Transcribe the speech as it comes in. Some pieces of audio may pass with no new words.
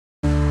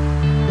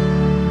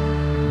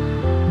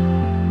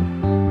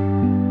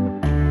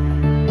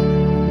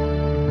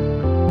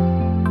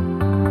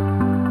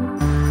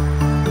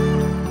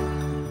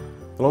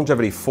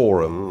Longevity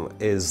Forum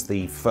is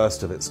the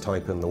first of its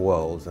type in the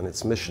world, and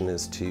its mission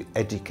is to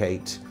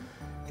educate,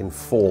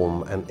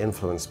 inform and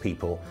influence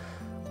people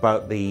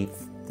about the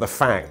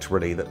fact,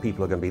 really, that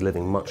people are going to be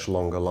living much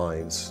longer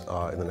lives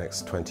in the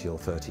next 20 or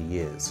 30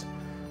 years.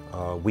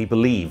 We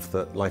believe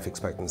that life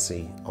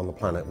expectancy on the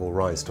planet will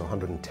rise to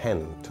 110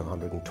 to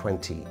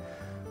 120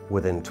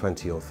 within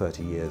 20 or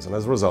 30 years, and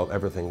as a result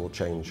everything will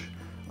change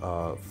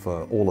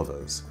for all of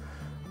us.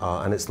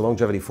 And it's the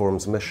Longevity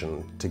Forum's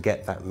mission to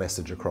get that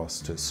message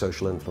across to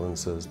social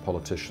influencers,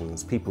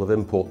 politicians, people of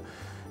import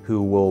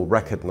who will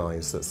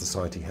recognize that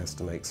society has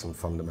to make some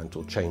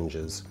fundamental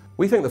changes.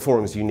 We think the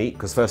forum is unique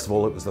because, first of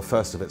all, it was the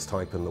first of its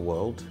type in the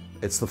world.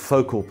 It's the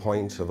focal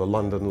point of a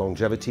London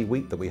Longevity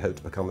Week that we hope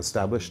to become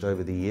established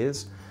over the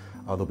years.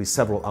 There'll be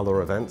several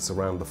other events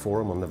around the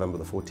forum on November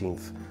the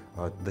 14th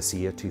this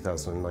year,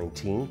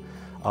 2019.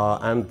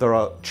 And there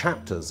are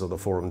chapters of the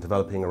forum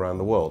developing around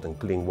the world,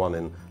 including one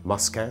in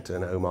Muscat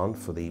in Oman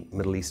for the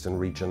Middle Eastern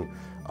region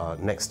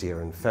next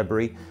year in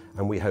February,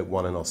 and we hope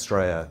one in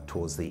Australia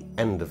towards the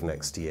end of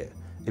next year.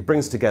 It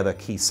brings together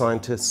key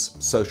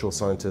scientists, social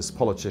scientists,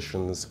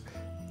 politicians,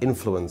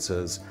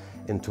 influencers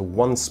into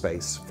one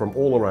space from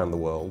all around the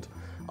world,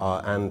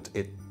 and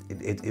it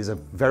is a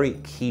very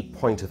key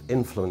point of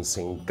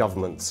influencing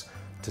governments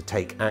to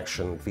take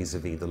action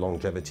vis-à-vis the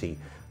longevity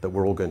that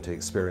we're all going to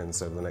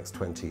experience over the next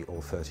 20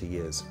 or 30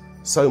 years.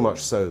 So much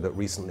so that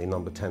recently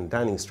Number 10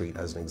 Downing Street,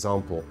 as an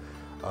example,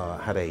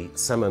 had a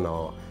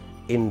seminar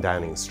in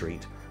Downing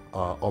Street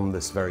on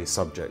this very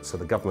subject. So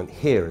the government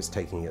here is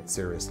taking it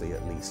seriously,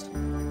 at least.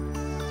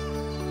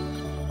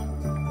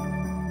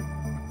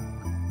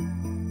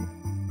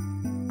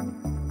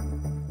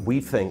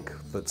 We think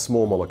that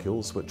small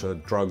molecules, which are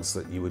drugs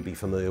that you would be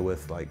familiar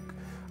with, like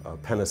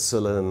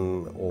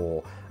penicillin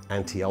or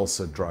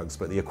anti-ulcer drugs,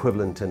 but the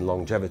equivalent in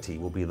longevity,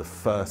 will be the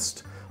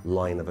first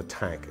line of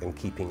attack in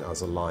keeping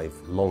us alive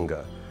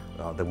longer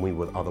than we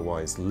would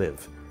otherwise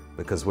live,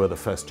 because we're the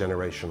first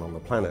generation on the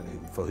planet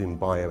for whom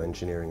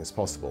bioengineering is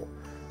possible.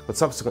 But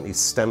subsequently,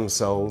 stem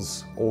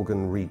cells,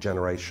 organ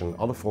regeneration,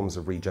 other forms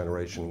of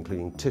regeneration,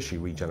 including tissue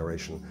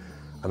regeneration,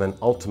 and then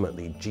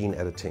ultimately gene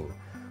editing,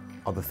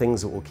 are the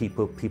things that will keep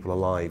people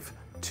alive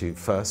to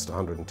first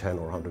 110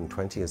 or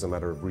 120 as a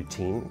matter of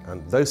routine.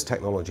 And those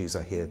technologies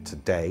are here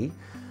today,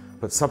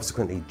 but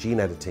subsequently gene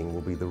editing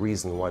will be the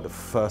reason why the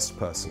first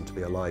person to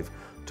be alive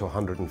to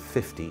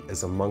 150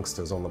 is amongst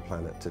us on the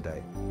planet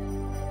today.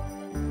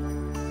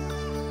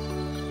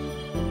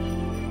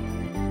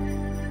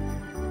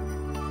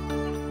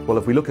 Well,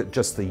 if we look at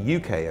just the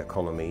UK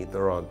economy,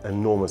 there are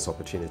enormous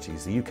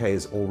opportunities. The UK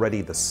is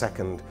already the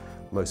second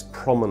most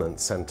prominent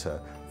centre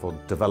for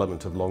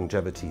development of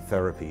longevity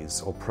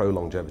therapies or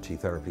pro-longevity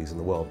therapies in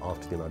the world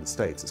after the United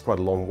States. It's quite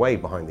a long way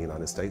behind the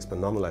United States, but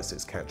nonetheless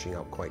it's catching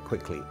up quite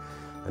quickly.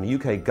 And the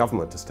UK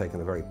government has taken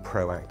a very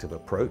proactive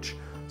approach.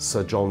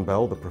 Sir John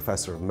Bell, the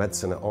Professor of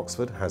Medicine at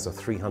Oxford, has a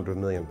 £300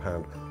 million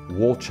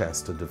war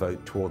chest to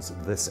devote towards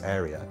this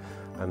area,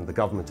 and the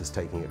government is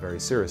taking it very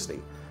seriously.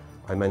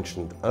 I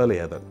mentioned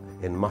earlier that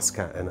in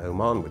Muscat and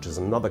Oman, which is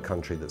another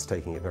country that's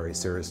taking it very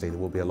seriously, there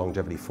will be a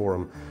longevity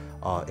forum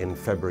in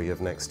February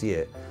of next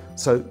year.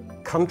 So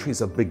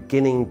countries are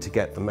beginning to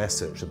get the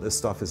message that this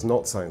stuff is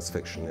not science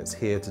fiction, it's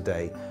here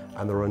today,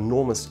 and there are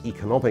enormous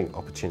economic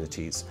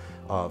opportunities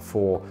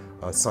for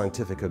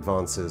scientific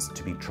advances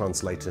to be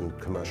translated into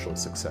commercial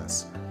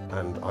success.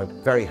 And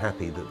I'm very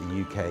happy that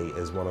the UK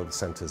is one of the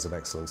centres of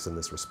excellence in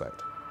this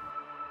respect.